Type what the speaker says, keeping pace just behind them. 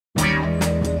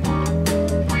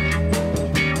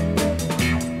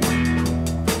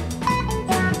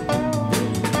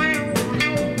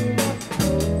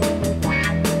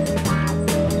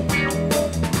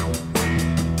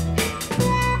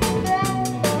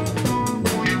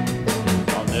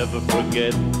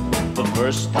forget the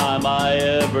first time I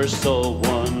ever saw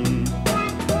one.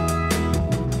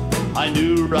 I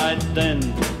knew right then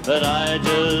that I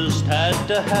just had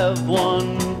to have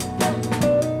one.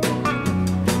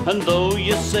 And though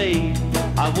you say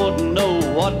I wouldn't know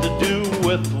what to do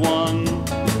with one,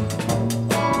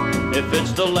 if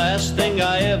it's the last thing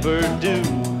I ever do,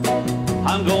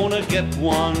 I'm gonna get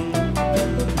one.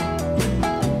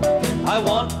 I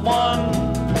want one,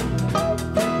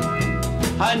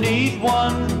 I need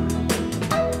one,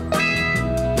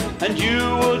 and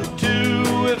you would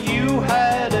too if you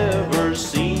had ever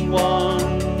seen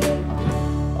one.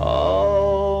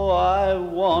 Oh, I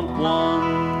want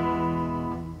one.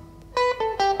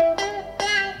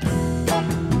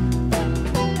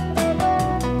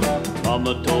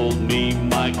 Mama told me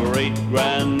my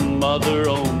great-grandmother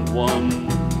owned one,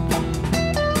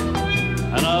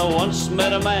 and I once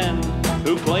met a man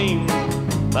who claimed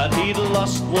that he'd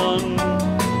lost one.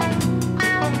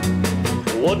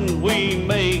 Wouldn't we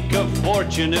make a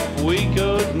fortune if we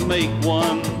could make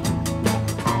one?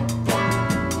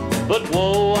 But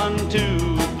woe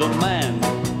unto the man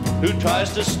who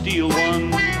tries to steal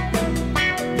one.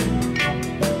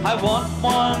 I want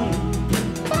one,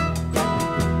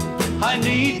 I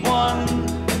need one,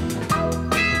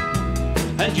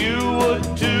 and you would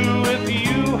too if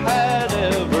you had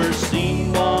ever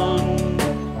seen one.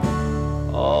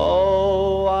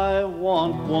 Oh, I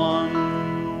want one.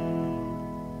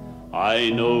 I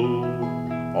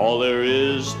know all there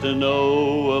is to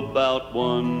know about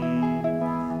one,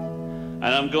 and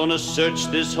I'm gonna search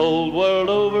this whole world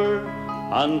over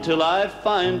until I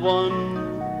find one.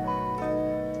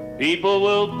 People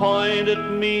will point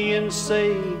at me and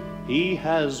say he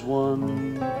has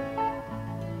one.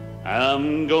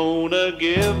 I'm gonna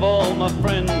give all my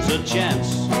friends a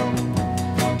chance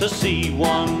to see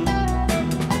one.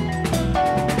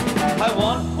 I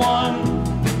want one,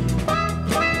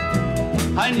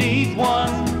 I need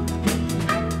one,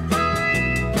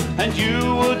 and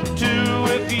you would too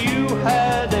if you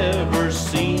had ever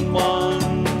seen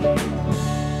one.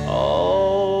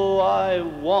 Oh, I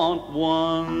want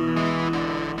one.